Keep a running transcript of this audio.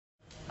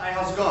Hi,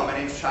 how's it going? My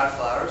name is Chad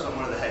Flowers. I'm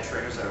one of the head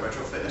trainers at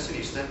Retro Fitness in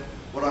Easton.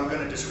 What I'm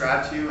going to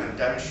describe to you and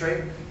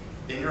demonstrate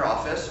in your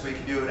office, we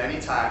can do it any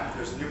time.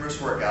 There's numerous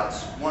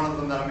workouts. One of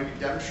them that I'm going to be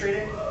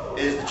demonstrating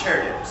is the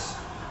chair dips.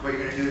 What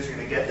you're going to do is you're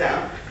going to get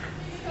down.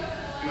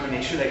 You're going to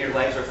make sure that your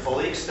legs are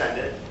fully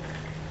extended.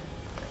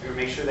 You're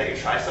going to make sure that your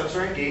triceps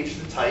are engaged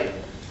and tight.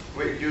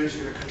 What you're doing is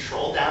you're going to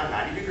control down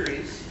 90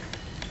 degrees,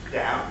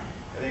 down,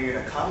 and then you're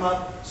going to come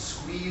up,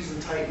 squeeze and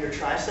tighten your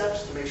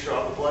triceps to make sure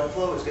all the blood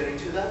flow is getting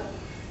to them.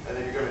 And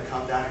then you're going to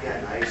come down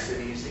again nice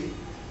and easy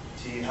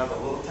till you have a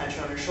little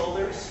tension on your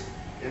shoulders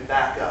and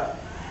back up.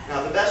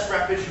 Now the best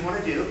repage you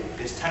want to do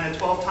is 10 to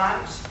 12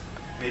 times,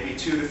 maybe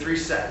 2 to 3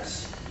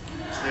 sets.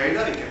 So there you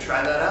go, you can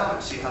try that out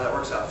and see how that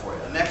works out for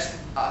you. The next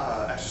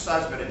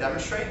exercise I'm going to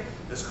demonstrate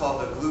is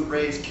called the glute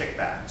raise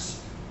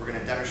kickbacks. We're going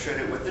to demonstrate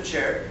it with the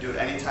chair. Do it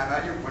anytime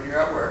when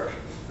you're at work.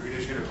 You're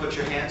just going to put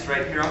your hands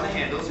right here on the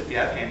handles if you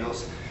have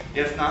handles.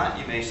 If not,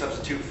 you may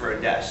substitute for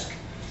a desk.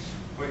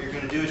 What you're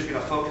going to do is you're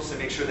going to focus and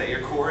make sure that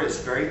your core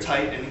is very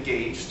tight and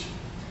engaged.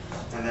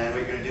 And then what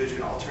you're going to do is you're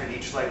going to alternate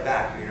each leg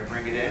back. You're going to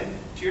bring it in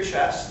to your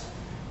chest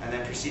and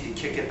then proceed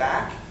to kick it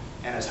back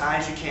and as high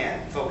as you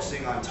can,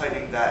 focusing on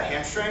tightening that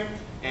hamstring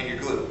and your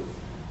glute.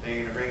 Then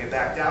you're going to bring it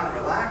back down and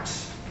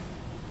relax.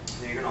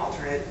 Then you're going to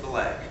alternate the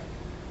leg.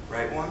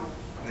 Right one,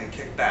 and then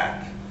kick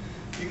back.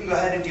 You can go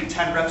ahead and do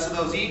 10 reps of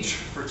those each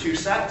for 2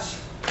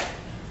 sets.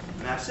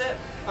 And that's it.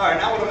 All right,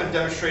 now what I'm going to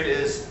demonstrate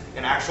is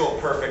an actual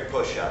perfect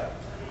push-up.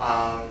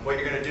 What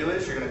you're going to do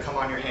is you're going to come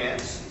on your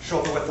hands,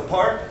 shoulder width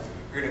apart.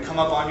 You're going to come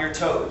up on your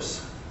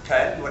toes.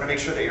 Okay? You want to make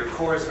sure that your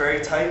core is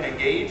very tight and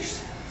engaged.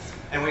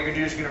 And what you're going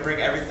to do is you're going to bring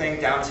everything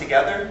down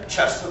together,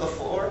 chest to the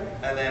floor,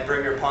 and then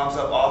bring your palms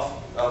up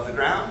off of the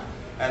ground,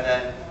 and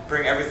then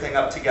bring everything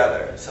up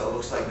together. So it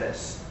looks like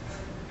this.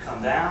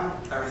 Come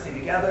down, everything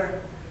together,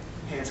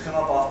 hands come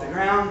up off the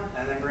ground,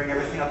 and then bring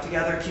everything up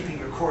together, keeping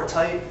your core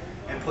tight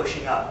and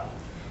pushing up.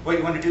 What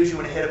you want to do is you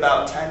want to hit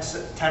about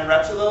 10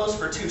 reps of those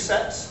for 2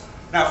 sets.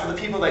 Now for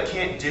the people that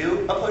can't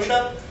do a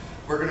push-up,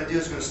 what we're going to do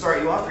is we're going to start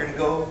you off. You're going to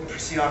go and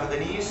proceed onto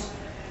the knees.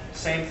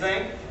 Same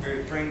thing. You're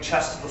going to bring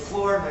chest to the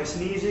floor, nice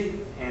and easy.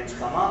 Hands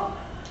come up,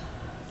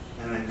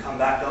 and then come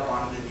back up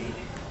onto the knee.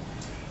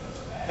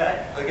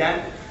 Okay,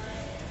 again,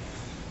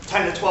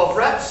 10 to 12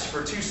 reps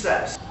for 2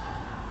 sets.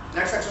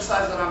 Next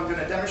exercise that I'm going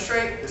to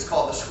demonstrate is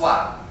called the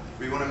squat.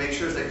 What you want to make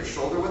sure is that your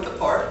shoulder width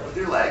apart with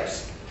your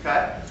legs.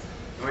 Okay?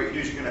 And what you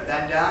do is you're going to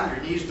bend down,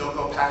 your knees don't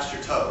go past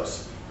your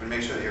toes. You're going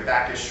to make sure that your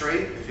back is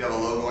straight. If you have a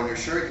logo on your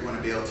shirt, you want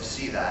to be able to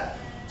see that.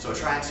 So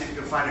try and see if you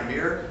can find a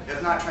mirror.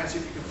 If not, try and see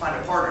if you can find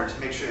a partner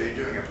to make sure that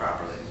you're doing it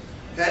properly.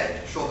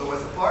 Okay? Shoulder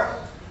width apart,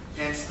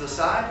 hands to the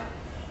side.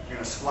 You're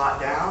going to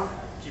squat down,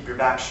 keep your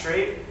back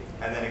straight,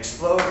 and then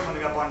explode,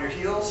 coming up on your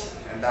heels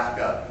and back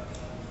up.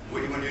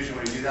 What you want to do is you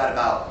want to do that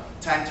about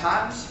 10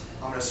 times.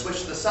 I'm going to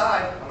switch to the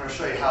side. I'm going to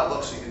show you how it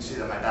looks so you can see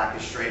that my back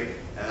is straight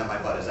and then my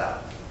butt is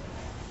out.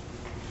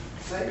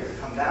 Okay, you're going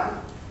to come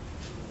down.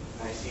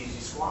 Nice easy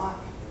squat.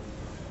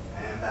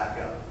 And back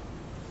up.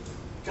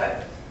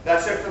 Okay,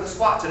 that's it for the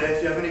squat today.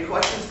 If you have any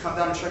questions, come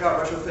down and check out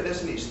Retro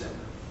Fitness in Easton.